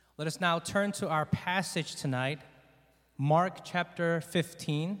Let us now turn to our passage tonight, Mark chapter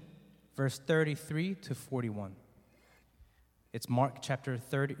 15, verse 33 to 41. It's Mark chapter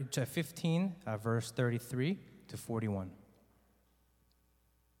 15, verse 33 to 41.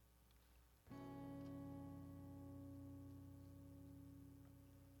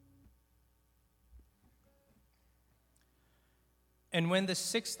 And when the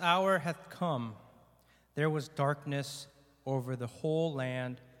 6th hour hath come, there was darkness over the whole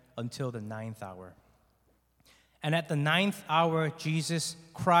land until the 9th hour. And at the 9th hour, Jesus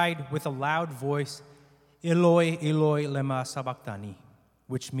cried with a loud voice, Eloi, Eloi, lema sabachthani,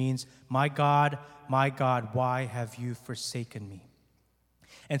 which means, my God, why have you forsaken me?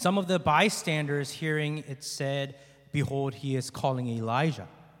 And some of the bystanders hearing it said, behold, he is calling Elijah.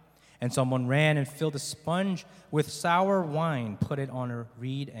 And someone ran and filled a sponge with sour wine, put it on a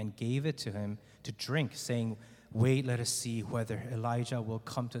reed, and gave it to him to drink, saying, wait, let us see whether Elijah will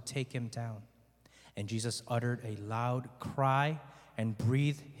come to take him down. And Jesus uttered a loud cry and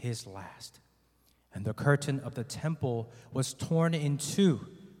breathed his last. And the curtain of the temple was torn in two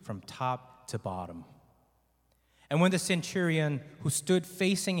from top to bottom. And when the centurion who stood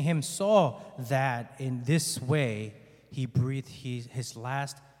facing him saw that in this way he breathed his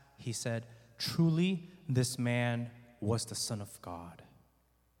last, he said, truly, this man was the Son of God.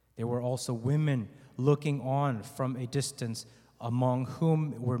 There were also women looking on from a distance, among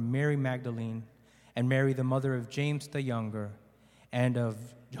whom were Mary Magdalene and Mary, the mother of James the younger, and of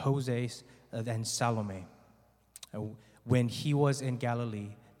Jose and Salome. When he was in Galilee,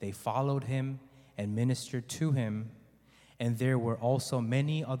 they followed him and ministered to him, and there were also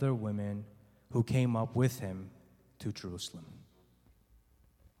many other women who came up with him to Jerusalem.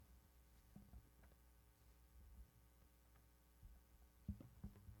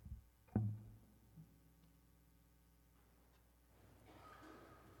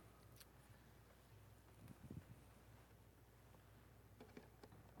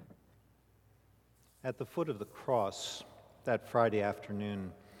 At the foot of the cross that Friday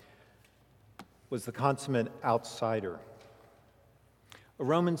afternoon was the consummate outsider, a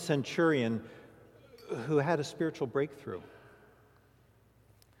Roman centurion who had a spiritual breakthrough.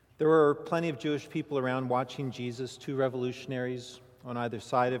 There were plenty of Jewish people around watching Jesus, two revolutionaries on either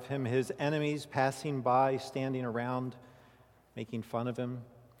side of him, his enemies passing by, standing around, making fun of him,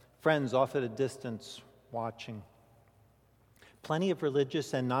 friends off at a distance watching. Plenty of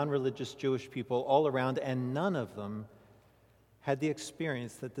religious and non-religious Jewish people all around, and none of them had the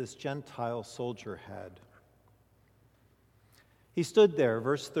experience that this Gentile soldier had. He stood there,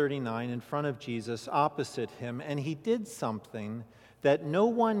 verse 39, in front of Jesus, opposite him, and he did something that no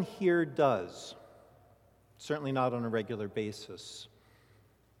one here does, certainly not on a regular basis.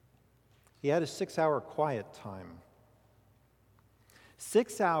 He had a 6-hour quiet time.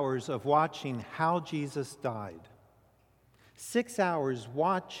 6 hours of watching how Jesus died. 6 hours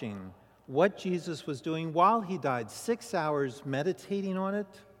watching what Jesus was doing while he died. 6 hours meditating on it,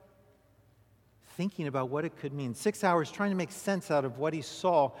 thinking about what it could mean. 6 hours trying to make sense out of what he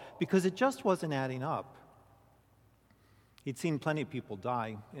saw because it just wasn't adding up. He'd seen plenty of people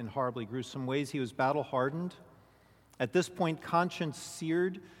die in horribly gruesome ways. He was battle-hardened. At this point, conscience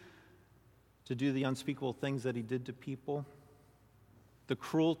seared to do the unspeakable things that he did to people. The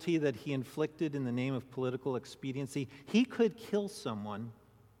cruelty that he inflicted in the name of political expediency. He could kill someone,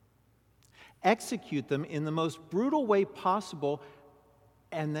 execute them in the most brutal way possible,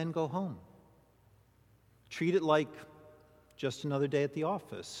 and then go home. Treat it like just another day at the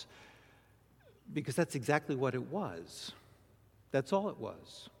office, because that's exactly what it was. That's all it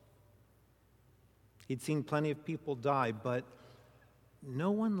was. He'd seen plenty of people die, but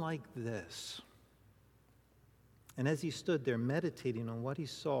no one like this. And as he stood there meditating on what he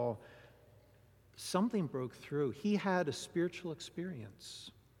saw, something broke through. He had a spiritual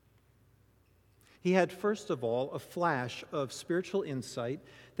experience. He had, first of all, a flash of spiritual insight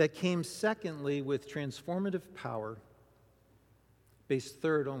that came secondly with transformative power, based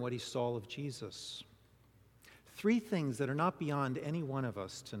third on what he saw of Jesus. 3 things that are not beyond any one of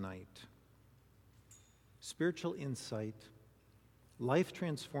us tonight: spiritual insight,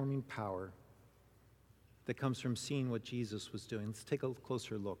 life-transforming power that comes from seeing what Jesus was doing. Let's take a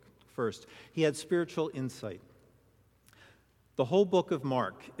closer look. First, he had spiritual insight. The whole book of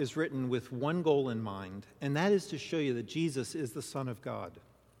Mark is written with one goal in mind, and that is to show you that Jesus is the Son of God.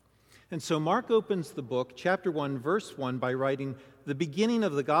 And so Mark opens the book, chapter 1, verse 1, by writing, the beginning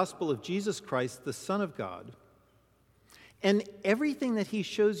of the gospel of Jesus Christ, the Son of God. And everything that he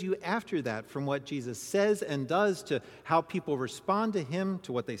shows you after that, from what Jesus says and does to how people respond to him,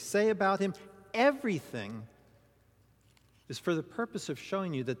 to what they say about him, everything is for the purpose of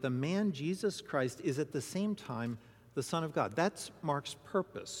showing you that the man Jesus Christ is at the same time the Son of God. That's Mark's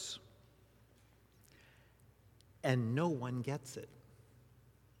purpose. And no one gets it.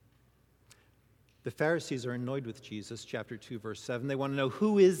 The Pharisees are annoyed with Jesus, chapter 2, verse 7. They want to know,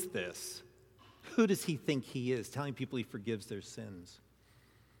 who is this? Who does he think he is, telling people he forgives their sins?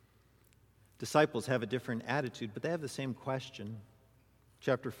 Disciples have a different attitude, but they have the same question.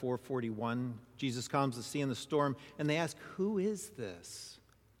 Chapter 4:41, Jesus calms the sea and the storm, and they ask, who is this?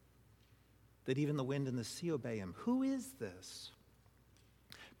 That even the wind and the sea obey him. Who is this?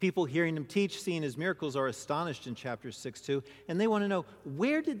 People hearing him teach, seeing his miracles, are astonished in chapter 6:2, and they want to know,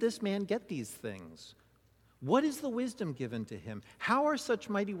 where did this man get these things? What is the wisdom given to him? How are such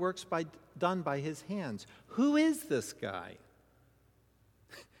mighty works done by his hands? Who is this guy?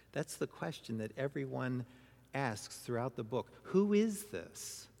 That's the question that everyone asks throughout the book. Who is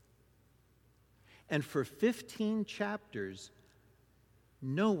this? And for 15 chapters,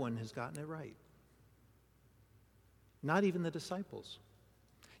 no one has gotten it right. Not even the disciples.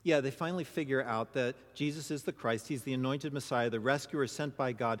 Yeah, they finally figure out that Jesus is the Christ. He's the anointed Messiah, the rescuer sent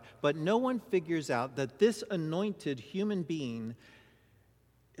by God. But no one figures out that this anointed human being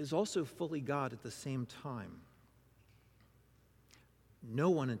is also fully God at the same time. No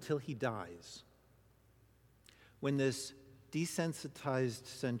one until he dies. When this desensitized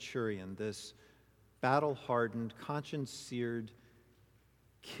centurion, this battle-hardened, conscience-seared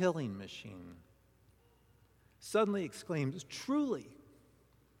killing machine, suddenly exclaims, truly,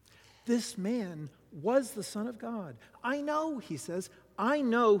 this man was the Son of God. I know, he says, I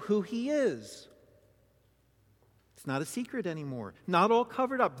know who he is. It's not a secret anymore, not all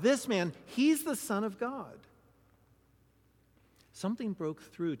covered up. This man, he's the Son of God. Something broke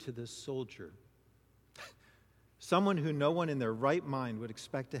through to this soldier. Someone who no one in their right mind would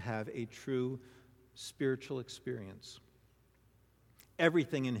expect to have a true spiritual experience.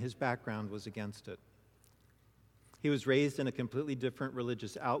 Everything in his background was against it. He was raised in a completely different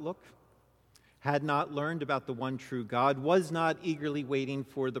religious outlook, had not learned about the one true God, was not eagerly waiting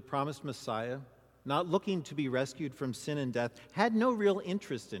for the promised Messiah, not looking to be rescued from sin and death, had no real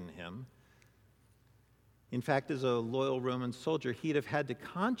interest in him. In fact, as a loyal Roman soldier, he'd have had to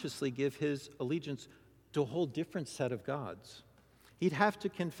consciously give his allegiance to a whole different set of gods. He'd have to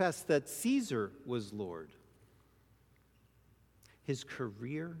confess that Caesar was Lord. His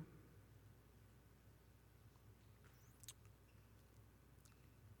career,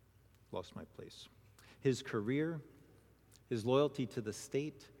 lost my place. His career, his loyalty to the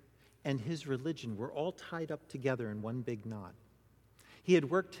state, and his religion were all tied up together in one big knot. He had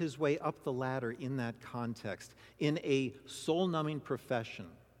worked his way up the ladder in that context, in a soul-numbing profession.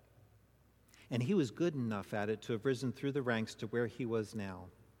 And he was good enough at it to have risen through the ranks to where he was now.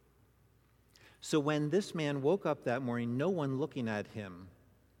 So when this man woke up that morning, no one looking at him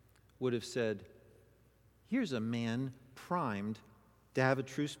would have said, here's a man primed to have a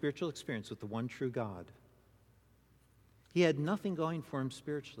true spiritual experience with the one true God. He had nothing going for him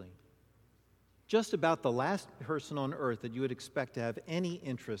spiritually. Just about the last person on earth that you would expect to have any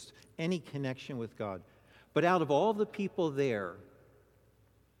interest, any connection with God. But out of all the people there,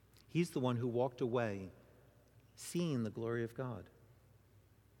 he's the one who walked away seeing the glory of God.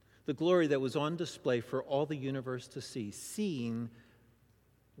 The glory that was on display for all the universe to see, seeing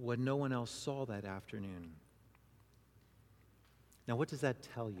what no one else saw that afternoon. Now, what does that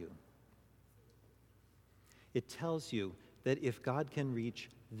tell you? It tells you that if God can reach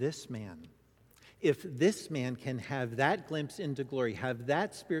this man, if this man can have that glimpse into glory, have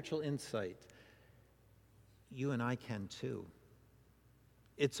that spiritual insight, you and I can too.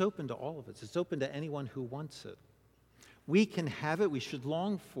 It's open to all of us. It's open to anyone who wants it. We can have it. We should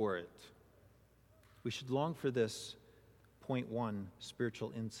long for it. We should long for this, point one,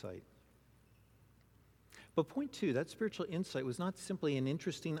 spiritual insight. But point two, that spiritual insight was not simply an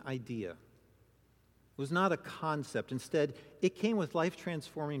interesting idea. It was not a concept. Instead, it came with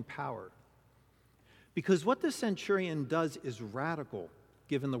life-transforming power. Because what the centurion does is radical,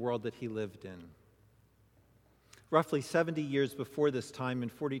 given the world that he lived in. Roughly 70 years before this time, in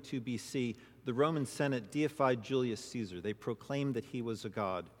 42 BC, the Roman Senate deified Julius Caesar. They proclaimed that he was a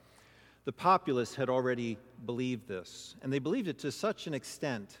god. The populace had already believed this, and they believed it to such an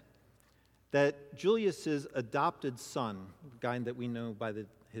extent that Julius's adopted son, the guy that we know by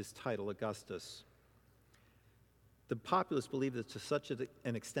his title, Augustus, the populace believed it to such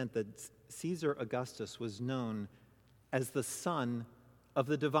an extent that Caesar Augustus was known as the son of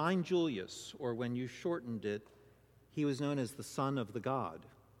the divine Julius, or when you shortened it, he was known as the son of the god.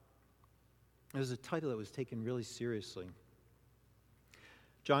 It was a title that was taken really seriously.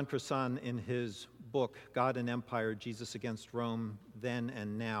 John Crossan, in his book, God and Empire, Jesus Against Rome, Then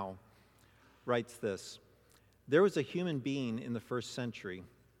and Now, writes this: there was a human being in the first century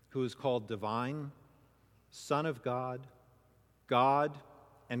who was called divine, Son of God, God,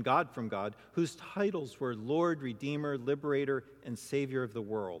 and God from God, whose titles were Lord, Redeemer, Liberator, and Savior of the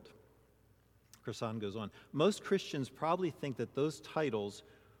world. Crossan goes on, most Christians probably think that those titles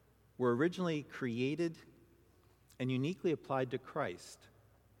were originally created and uniquely applied to Christ.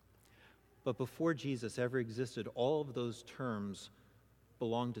 But before Jesus ever existed, all of those terms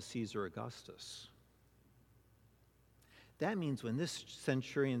belonged to Caesar Augustus. That means when this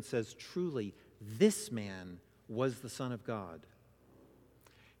centurion says, truly, this man was the Son of God,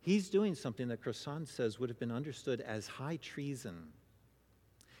 he's doing something that Crossan says would have been understood as high treason.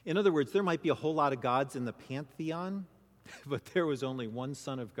 In other words, there might be a whole lot of gods in the pantheon, but there was only one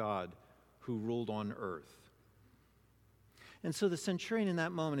Son of God who ruled on earth. And so the centurion in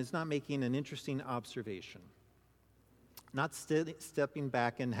that moment is not making an interesting observation, not stepping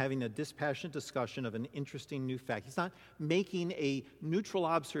back and having a dispassionate discussion of an interesting new fact. He's not making a neutral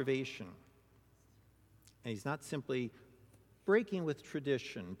observation. And he's not simply breaking with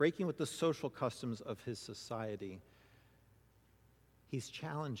tradition, breaking with the social customs of his society. He's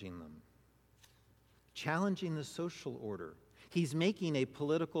challenging them, challenging the social order. He's making a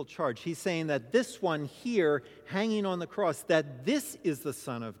political charge. He's saying that this one here, hanging on the cross, that this is the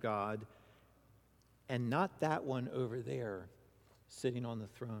Son of God, and not that one over there, sitting on the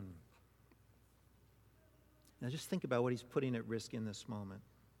throne. Now just think about what he's putting at risk in this moment.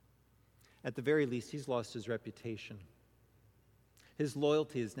 At the very least, he's lost his reputation. His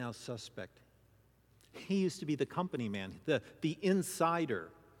loyalty is now suspect. He used to be the company man, the insider.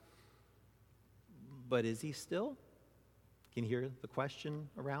 But is he still? Can you hear the question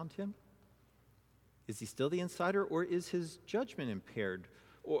around him? Is he still the insider, or is his judgment impaired?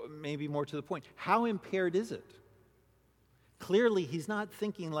 Or maybe more to the point, how impaired is it? Clearly, he's not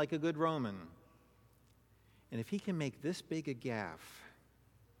thinking like a good Roman. And if he can make this big a gaffe,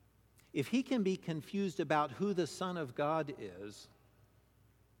 if he can be confused about who the Son of God is,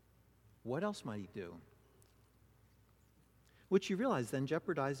 what else might he do? Which you realize then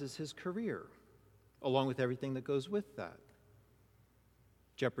jeopardizes his career, along with everything that goes with that.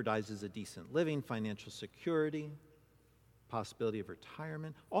 Jeopardizes a decent living, financial security, possibility of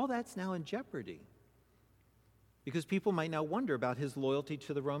retirement. All that's now in jeopardy because people might now wonder about his loyalty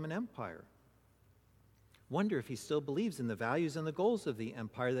to the Roman Empire. Wonder if he still believes in the values and the goals of the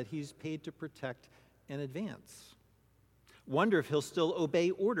empire that he's paid to protect and advance. Wonder if he'll still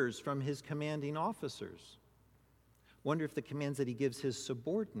obey orders from his commanding officers. Wonder if the commands that he gives his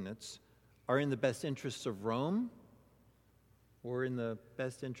subordinates are in the best interests of Rome or in the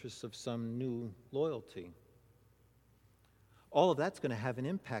best interests of some new loyalty. All of that's going to have an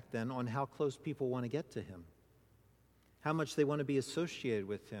impact then on how close people want to get to him, how much they want to be associated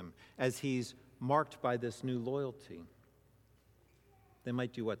with him as he's marked by this new loyalty. They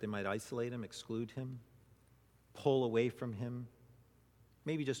might do what? They might isolate him, exclude him, pull away from him,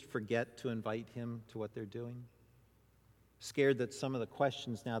 maybe just forget to invite him to what they're doing, scared that some of the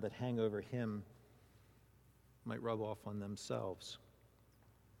questions now that hang over him might rub off on themselves.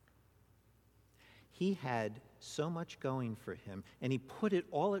 He had so much going for him, and he put it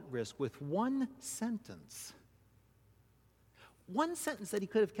all at risk with one sentence. One sentence that he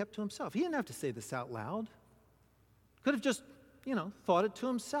could have kept to himself. He didn't have to say this out loud. Could have just, thought it to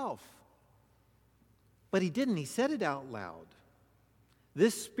himself. But he didn't. He said it out loud.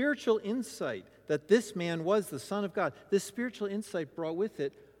 This spiritual insight that this man was the Son of God, this spiritual insight brought with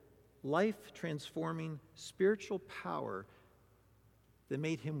it life-transforming spiritual power that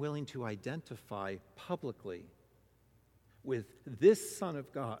made him willing to identify publicly with this Son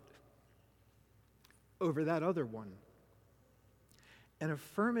of God over that other one and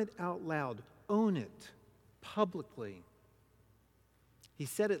affirm it out loud, own it publicly. He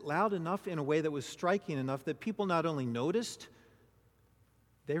said it loud enough in a way that was striking enough that people not only noticed,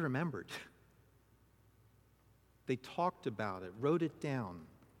 they remembered. They talked about it, wrote it down.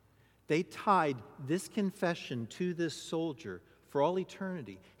 They tied this confession to this soldier for all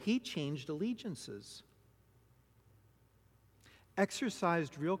eternity. He changed allegiances,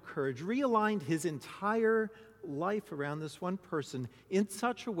 exercised real courage, realigned his entire life around this one person in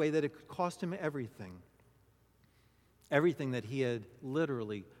such a way that it could cost him everything. Everything that he had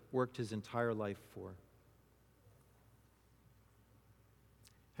literally worked his entire life for.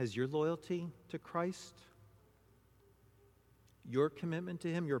 Has your loyalty to Christ, your commitment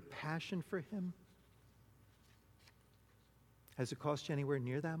to him, your passion for him, has it cost you anywhere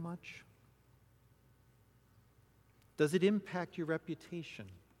near that much? Does it impact your reputation?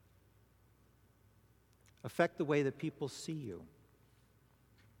 Affect the way that people see you?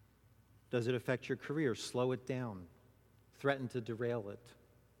 Does it affect your career? Slow it down? Threaten to derail it?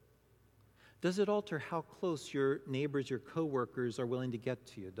 Does it alter how close your neighbors, your coworkers are willing to get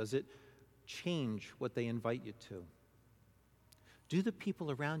to you? Does it change what they invite you to? Do the people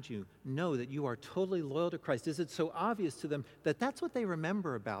around you know that you are totally loyal to Christ? Is it so obvious to them that that's what they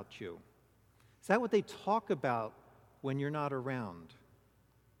remember about you? Is that what they talk about when you're not around?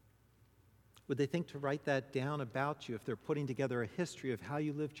 Would they think to write that down about you if they're putting together a history of how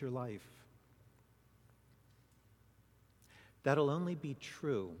you lived your life? That'll only be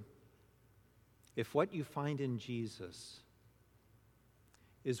true if what you find in Jesus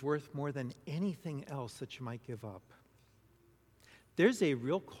is worth more than anything else that you might give up. There's a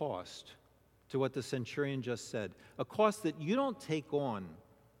real cost to what the centurion just said, a cost that you don't take on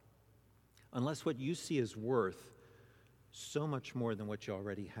unless what you see is worth so much more than what you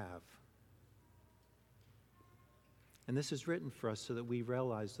already have. And this is written for us so that we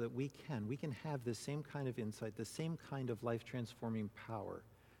realize that we can have the same kind of insight, the same kind of life-transforming power,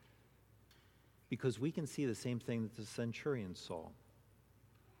 because we can see the same thing that the centurion saw.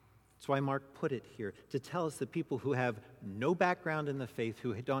 That's why Mark put it here, to tell us that people who have no background in the faith,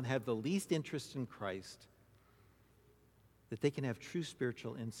 who don't have the least interest in Christ, that they can have true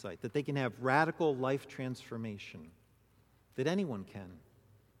spiritual insight, that they can have radical life transformation, that anyone can.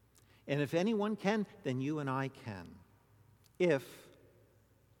 And if anyone can, then you and I can. If,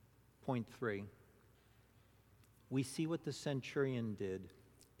 point 3, we see what the centurion did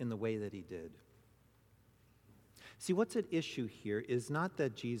in the way that he did. See, what's at issue here is not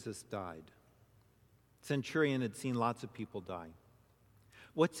that Jesus died. Centurion had seen lots of people die.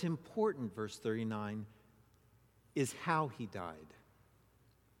 What's important, verse 39, is how he died.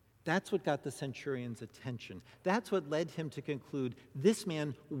 That's what got the centurion's attention. That's what led him to conclude this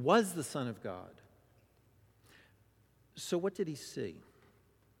man was the Son of God. So what did he see?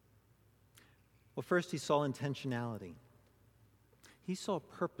 Well, first he saw intentionality. He saw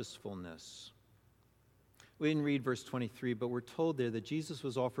purposefulness. We didn't read verse 23, but we're told there that Jesus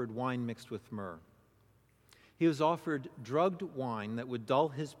was offered wine mixed with myrrh. He was offered drugged wine that would dull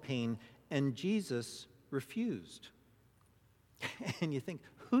his pain, and Jesus refused. And you think,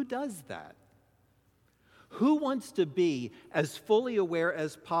 who does that? Who wants to be as fully aware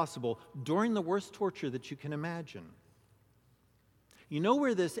as possible during the worst torture that you can imagine? You know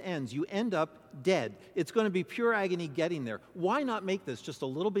where this ends. You end up dead. It's going to be pure agony getting there. Why not make this just a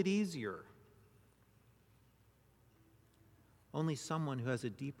little bit easier? Only someone who has a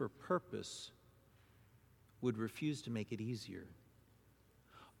deeper purpose would refuse to make it easier.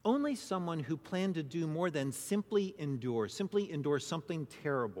 Only someone who planned to do more than simply endure something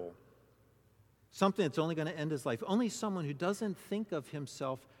terrible, something that's only going to end his life. Only someone who doesn't think of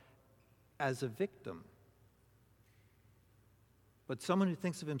himself as a victim, but someone who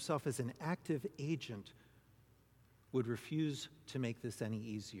thinks of himself as an active agent would refuse to make this any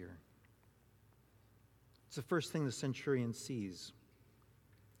easier. It's the first thing the centurion sees.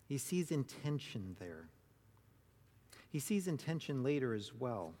 He sees intention there. He sees intention later as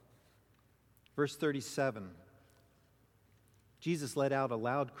well. Verse 37, Jesus let out a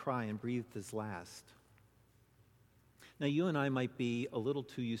loud cry and breathed his last. Now, you and I might be a little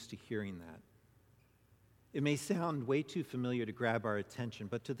too used to hearing that. It may sound way too familiar to grab our attention,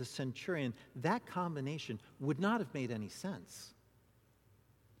 but to the centurion, that combination would not have made any sense.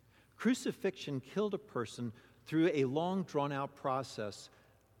 Crucifixion killed a person through a long, drawn-out process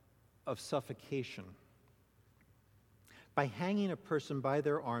of suffocation. By hanging a person by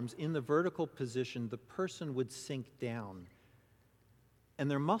their arms in the vertical position, the person would sink down, and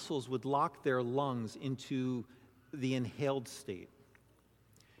their muscles would lock their lungs into the inhaled state.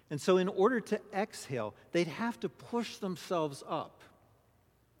 And so in order to exhale, they'd have to push themselves up,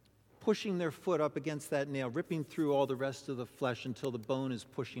 pushing their foot up against that nail, ripping through all the rest of the flesh until the bone is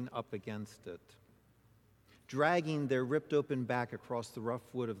pushing up against it, dragging their ripped open back across the rough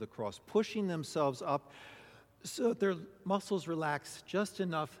wood of the cross, pushing themselves up so their muscles relax just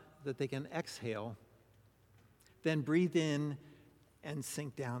enough that they can exhale, then breathe in and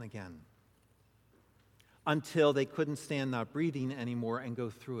sink down again, until they couldn't stand not breathing anymore and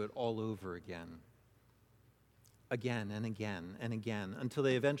go through it all over again and again and again, until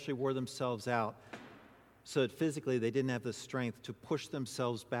they eventually wore themselves out so that physically they didn't have the strength to push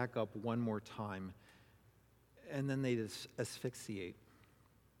themselves back up one more time, and then they'd asphyxiate.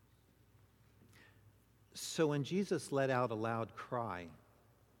 So when Jesus let out a loud cry,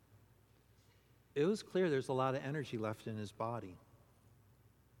 it was clear there's a lot of energy left in his body.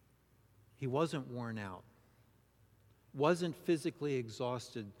 He wasn't worn out. wasn't physically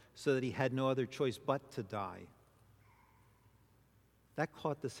exhausted so that he had no other choice but to die. That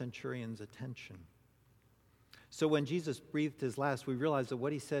caught the centurion's attention. So when Jesus breathed his last, we realized that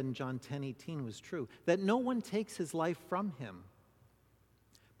what he said in John 10:18 was true, that no one takes his life from him,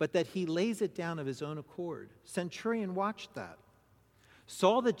 but that he lays it down of his own accord. Centurion watched that,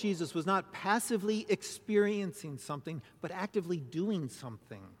 saw that Jesus was not passively experiencing something, but actively doing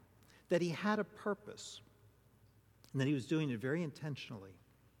something, that he had a purpose, and that he was doing it very intentionally.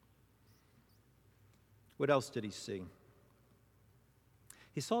 What else did he see?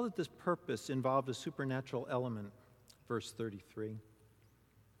 He saw that this purpose involved a supernatural element, verse 33.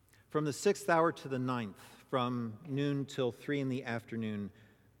 From the 6th hour to the 9th, from noon till 3 in the afternoon,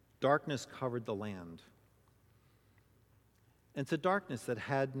 darkness covered the land. And it's a darkness that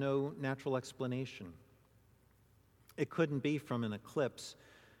had no natural explanation. It couldn't be from an eclipse,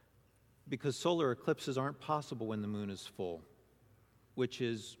 because solar eclipses aren't possible when the moon is full, which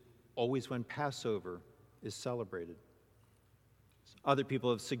is always when Passover is celebrated. Other people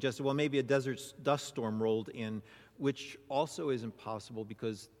have suggested, well, maybe a desert dust storm rolled in, which also isn't possible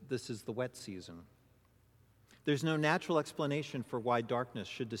because this is the wet season. There's no natural explanation for why darkness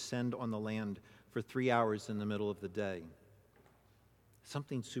should descend on the land for 3 hours in the middle of the day.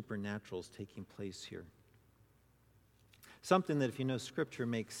 Something supernatural is taking place here. Something that, if you know Scripture,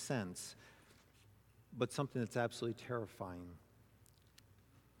 makes sense, but something that's absolutely terrifying.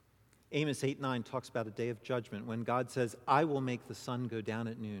 Amos 8:9 talks about a day of judgment when God says, I will make the sun go down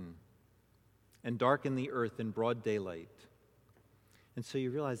at noon and darken the earth in broad daylight. And so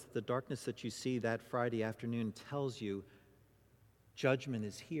you realize that the darkness that you see that Friday afternoon tells you judgment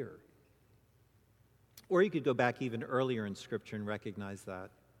is here. Or you could go back even earlier in Scripture and recognize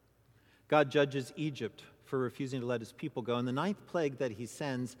that. God judges Egypt for refusing to let his people go, and the 9th plague that he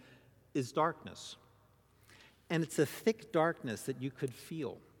sends is darkness. And it's a thick darkness that you could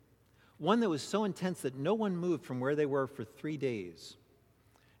feel. One that was so intense that no one moved from where they were for 3 days.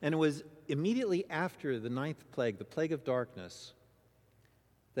 And it was immediately after the 9th plague, the plague of darkness,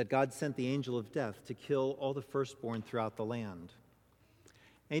 that God sent the angel of death to kill all the firstborn throughout the land.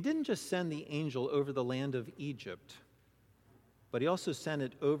 And he didn't just send the angel over the land of Egypt, but he also sent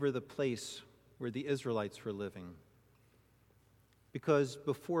it over the place where the Israelites were living. Because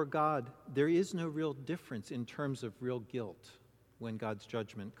before God, there is no real difference in terms of real guilt when God's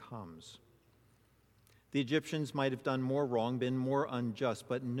judgment comes. The Egyptians might have done more wrong, been more unjust,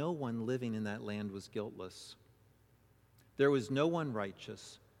 but no one living in that land was guiltless. There was no one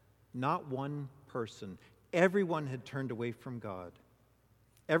righteous, not one person. Everyone had turned away from God.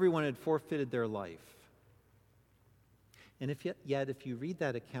 Everyone had forfeited their life. And yet, if you read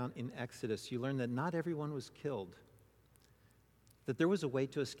that account in Exodus, you learn that not everyone was killed, that there was a way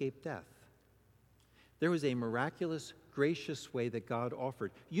to escape death. There was a miraculous, gracious way that God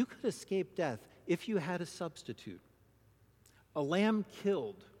offered. You could escape death if you had a substitute. A lamb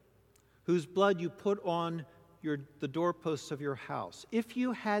killed, whose blood you put on the doorposts of your house. If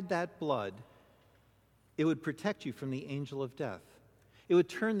you had that blood, it would protect you from the angel of death. It would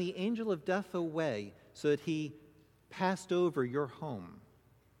turn the angel of death away so that he passed over your home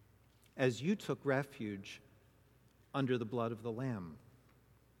as you took refuge under the blood of the Lamb.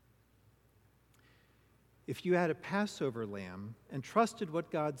 If you had a Passover lamb and trusted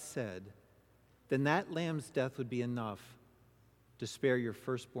what God said, then that lamb's death would be enough to spare your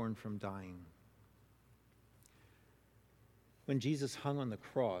firstborn from dying. When Jesus hung on the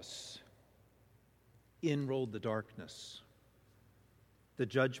cross, in rolled the darkness, the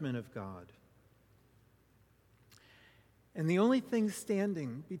judgment of God. And the only thing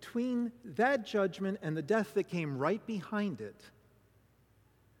standing between that judgment and the death that came right behind it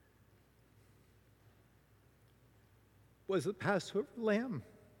was the Passover lamb,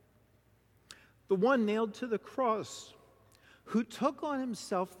 the one nailed to the cross, who took on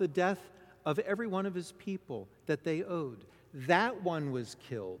himself the death of every one of his people that they owed. That one was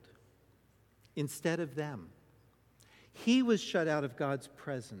killed instead of them. He was shut out of God's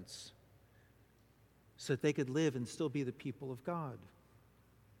presence so that they could live and still be the people of God.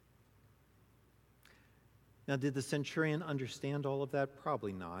 Now, did the centurion understand all of that?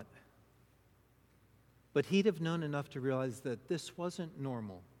 Probably not. But he'd have known enough to realize that this wasn't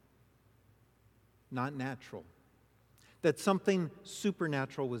normal, not natural, that something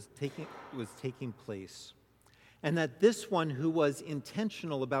supernatural was taking place, and that this one who was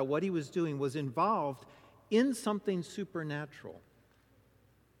intentional about what he was doing was involved in something supernatural.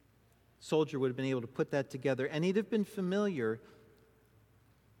 Soldier would have been able to put that together, and he'd have been familiar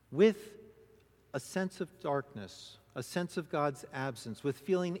with a sense of darkness, a sense of God's absence, with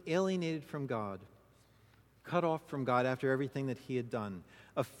feeling alienated from God, cut off from God after everything that he had done,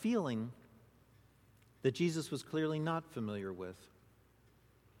 a feeling that Jesus was clearly not familiar with.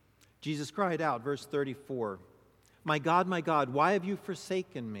 Jesus cried out, verse 34, my God, why have you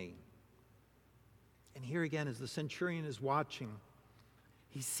forsaken me?" And here again, as the centurion is watching,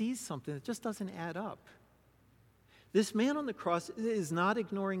 he sees something that just doesn't add up. This man on the cross is not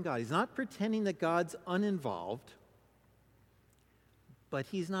ignoring God. He's not pretending that God's uninvolved, but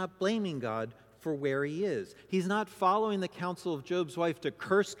he's not blaming God for where he is. He's not following the counsel of Job's wife to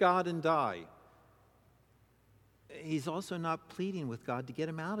curse God and die. He's also not pleading with God to get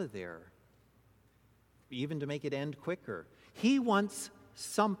him out of there, even to make it end quicker. He wants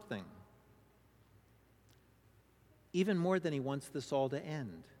something, even more than he wants this all to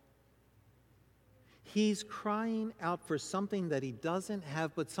end. He's crying out for something that he doesn't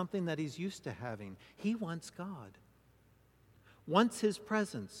have, but something that he's used to having. He wants God, wants his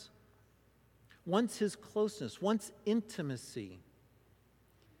presence, wants his closeness, wants intimacy,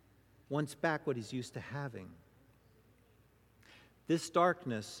 wants back what he's used to having. This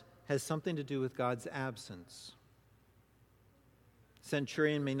darkness has something to do with God's absence.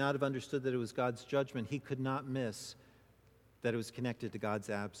 Centurion may not have understood that it was God's judgment. He could not miss that it was connected to God's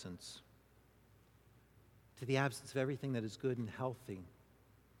absence, to the absence of everything that is good and healthy,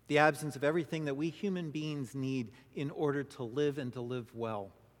 the absence of everything that we human beings need in order to live and to live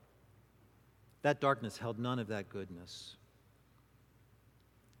well. That darkness held none of that goodness.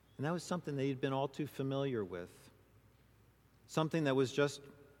 And that was something that he'd been all too familiar with, something that was just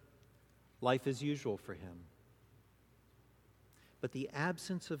life as usual for him. But the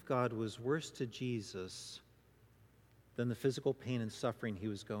absence of God was worse to Jesus than the physical pain and suffering he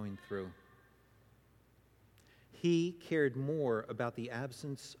was going through. He cared more about the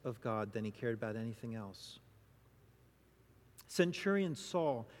absence of God than he cared about anything else. Centurion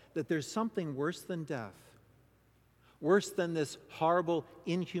saw that there's something worse than death, worse than this horrible,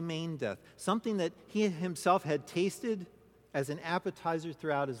 inhumane death, something that he himself had tasted as an appetizer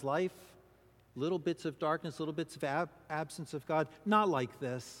throughout his life, little bits of darkness, little bits of absence of God, not like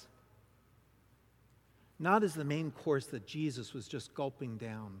this. Not as the main course that Jesus was just gulping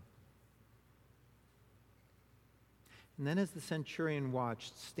down. And then as the centurion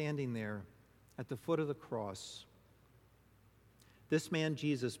watched, standing there at the foot of the cross, this man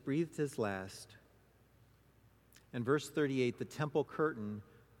Jesus breathed his last. And verse 38, the temple curtain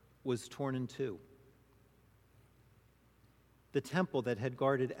was torn in two. The temple that had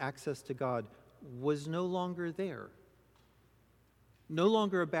guarded access to God was no longer there. No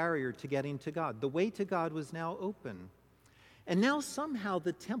longer a barrier to getting to God. The way to God was now open. And now somehow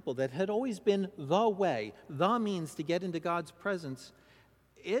the temple that had always been the way, the means to get into God's presence,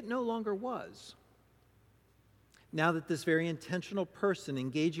 it no longer was. Now that this very intentional person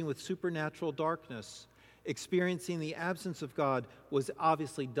engaging with supernatural darkness, experiencing the absence of God, was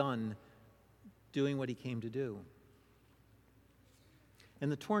obviously done doing what he came to do.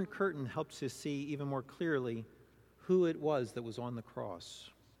 And the torn curtain helps us see even more clearly who it was that was on the cross.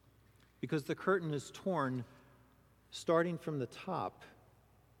 Because the curtain is torn starting from the top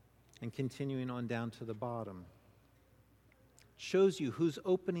and continuing on down to the bottom. It shows you who's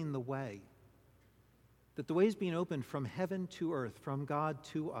opening the way. That the way is being opened from heaven to earth, from God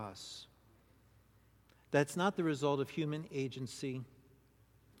to us. That's not the result of human agency,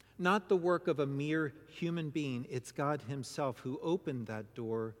 not the work of a mere human being. It's God himself who opened that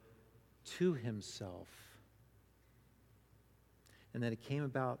door to himself. And that it came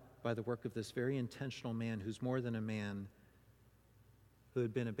about by the work of this very intentional man who's more than a man, who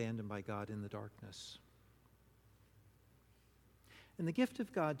had been abandoned by God in the darkness. And the gift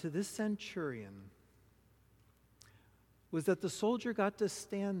of God to this centurion was that the soldier got to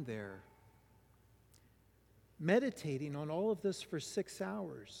stand there meditating on all of this for 6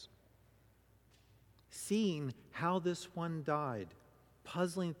 hours, seeing how this one died,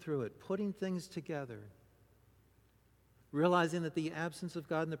 puzzling through it, putting things together, realizing that the absence of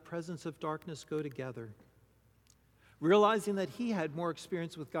God and the presence of darkness go together, realizing that he had more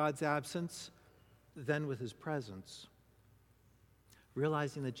experience with God's absence than with his presence,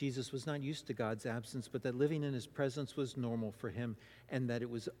 realizing that Jesus was not used to God's absence, but that living in his presence was normal for him, and that it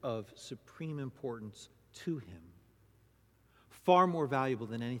was of supreme importance to him, far more valuable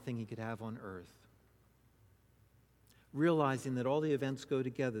than anything he could have on earth. Realizing that all the events go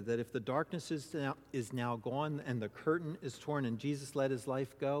together, that if the darkness is now gone and the curtain is torn and Jesus let his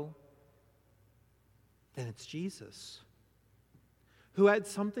life go, then it's Jesus who had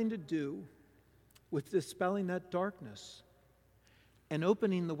something to do with dispelling that darkness and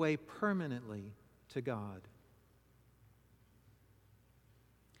opening the way permanently to God.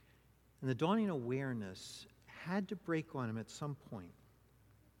 And the dawning awareness had to break on him at some point.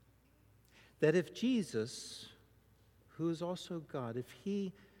 That if Jesus, who is also God, if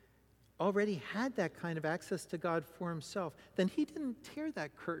he already had that kind of access to God for himself, then he didn't tear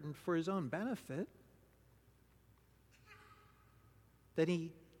that curtain for his own benefit. That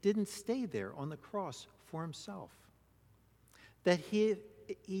he didn't stay there on the cross for himself. That he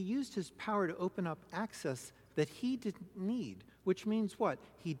used his power to open up access that he didn't need, which means what?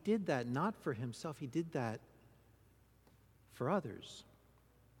 He did that not for himself, he did that for others.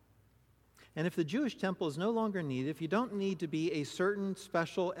 And if the Jewish temple is no longer needed, if you don't need to be a certain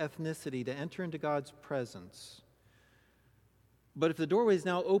special ethnicity to enter into God's presence, but if the doorway is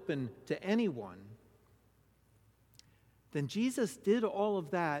now open to anyone, then Jesus did all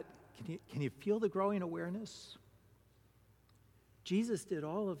of that. Can you feel the growing awareness? Jesus did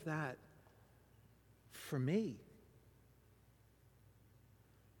all of that for me.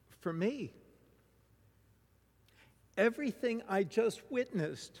 For me. Everything I just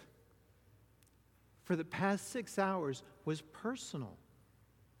witnessed for the past 6 hours was personal.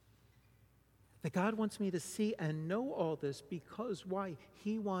 That God wants me to see and know all this because why?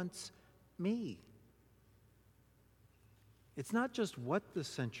 He wants me. It's not just what the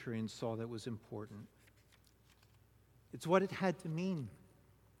centurion saw that was important. It's what it had to mean.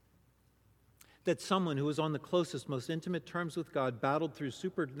 That someone who was on the closest, most intimate terms with God battled through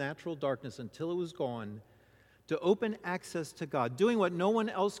supernatural darkness until it was gone to open access to God, doing what no one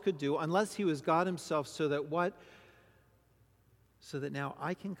else could do unless he was God himself, so that what? So that now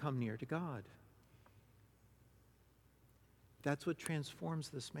I can come near to God. That's what transforms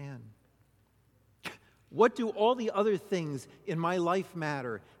this man. What do all the other things in my life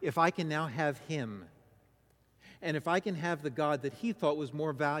matter if I can now have him? And if I can have the God that he thought was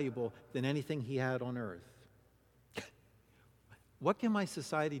more valuable than anything he had on earth? What can my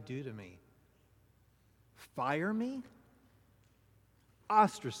society do to me? Fire me?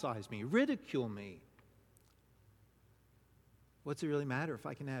 Ostracize me? Ridicule me? What's it really matter if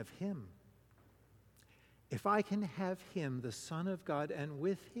I can have him? If I can have him, the Son of God, and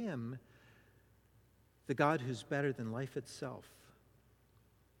with him, the God who's better than life itself.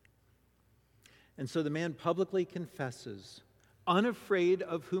 And so the man publicly confesses, unafraid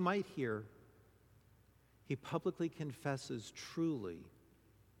of who might hear, he publicly confesses truly,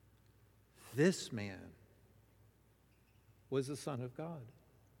 this man was the Son of God.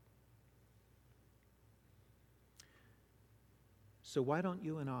 So why don't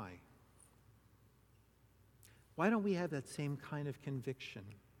you and I? Why don't we have that same kind of conviction?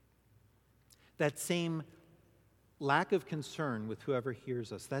 That same lack of concern with whoever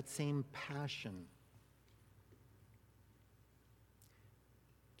hears us, that same passion.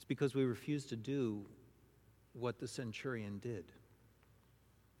 It's because we refuse to do what the centurion did.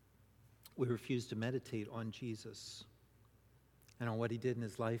 We refuse to meditate on Jesus and on what he did in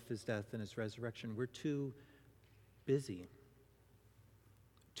his life, his death, and his resurrection. We're too busy,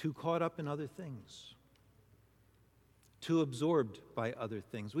 too caught up in other things, too absorbed by other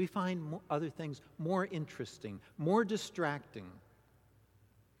things. We find other things more interesting, more distracting.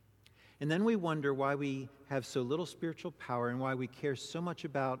 And then we wonder why we have so little spiritual power and why we care so much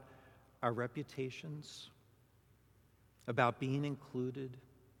about our reputations, about being included,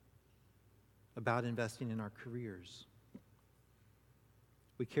 about investing in our careers.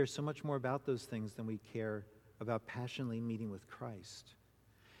 We care so much more about those things than we care about passionately meeting with Christ.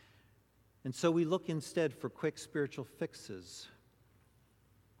 And so we look instead for quick spiritual fixes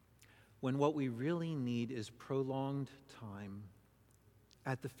when what we really need is prolonged time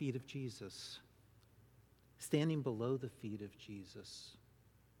at the feet of Jesus, standing below the feet of Jesus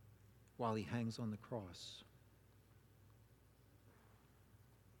while he hangs on the cross.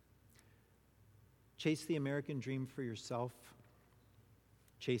 Chase the American dream for yourself.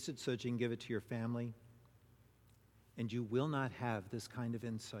 Chase it so that you can give it to your family. And you will not have this kind of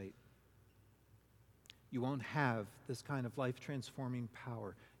insight. You won't have this kind of life-transforming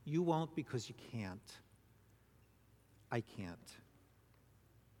power. You won't because you can't. I can't.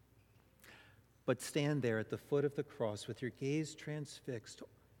 But stand there at the foot of the cross with your gaze transfixed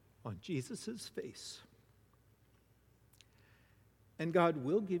on Jesus' face. And God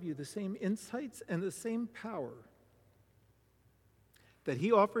will give you the same insights and the same power that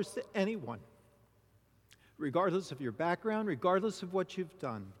he offers to anyone, regardless of your background, regardless of what you've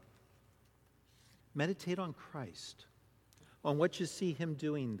done. Meditate on Christ, on what you see him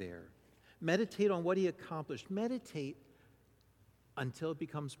doing there. Meditate on what he accomplished. Meditate until it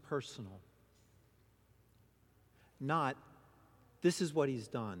becomes personal. Not, this is what he's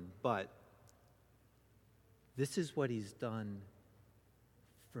done, but this is what he's done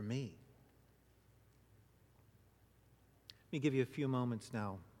for me. Let me give you a few moments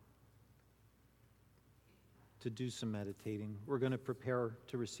now to do some meditating. We're going to prepare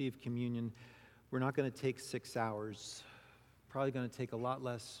to receive communion. We're not going to take 6 hours. Probably going to take a lot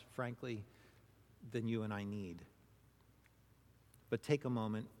less, frankly, than you and I need. But take a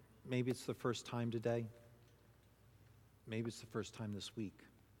moment. Maybe it's the first time today. Maybe it's the first time this week.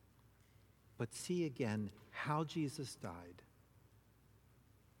 But see again how Jesus died.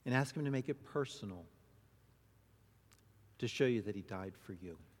 And ask him to make it personal, to show you that he died for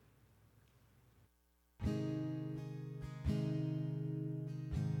you.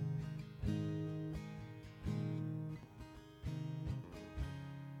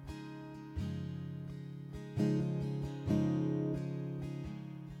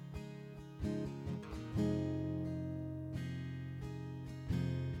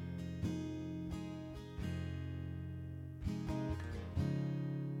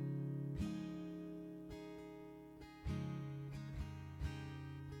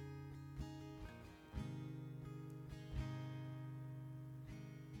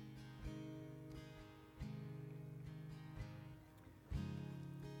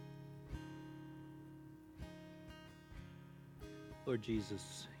 Lord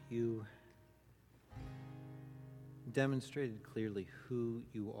Jesus, you demonstrated clearly who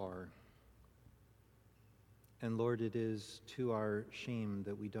you are. And Lord, it is to our shame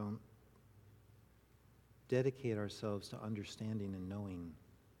that we don't dedicate ourselves to understanding and knowing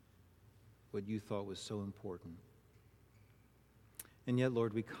what you thought was so important. And yet,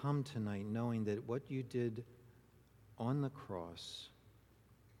 Lord, we come tonight knowing that what you did on the cross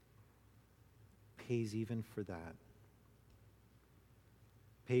pays even for that.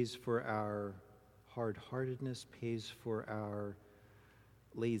 Pays for our hard-heartedness, pays for our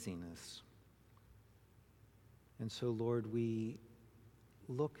laziness. And so, Lord, we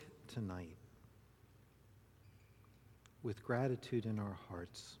look tonight with gratitude in our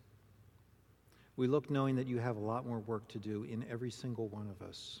hearts. We look knowing that you have a lot more work to do in every single one of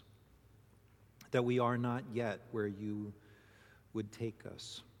us, that we are not yet where you would take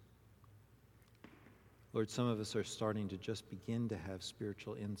us. Lord, some of us are starting to just begin to have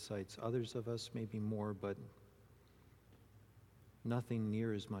spiritual insights. Others of us maybe more, but nothing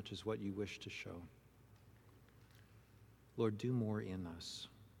near as much as what you wish to show. Lord, do more in us.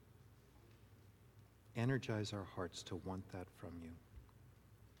 Energize our hearts to want that from you.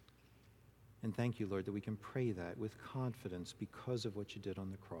 And thank you, Lord, that we can pray that with confidence because of what you did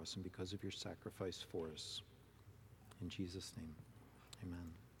on the cross and because of your sacrifice for us. In Jesus' name,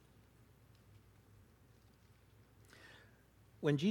 amen. When Jesus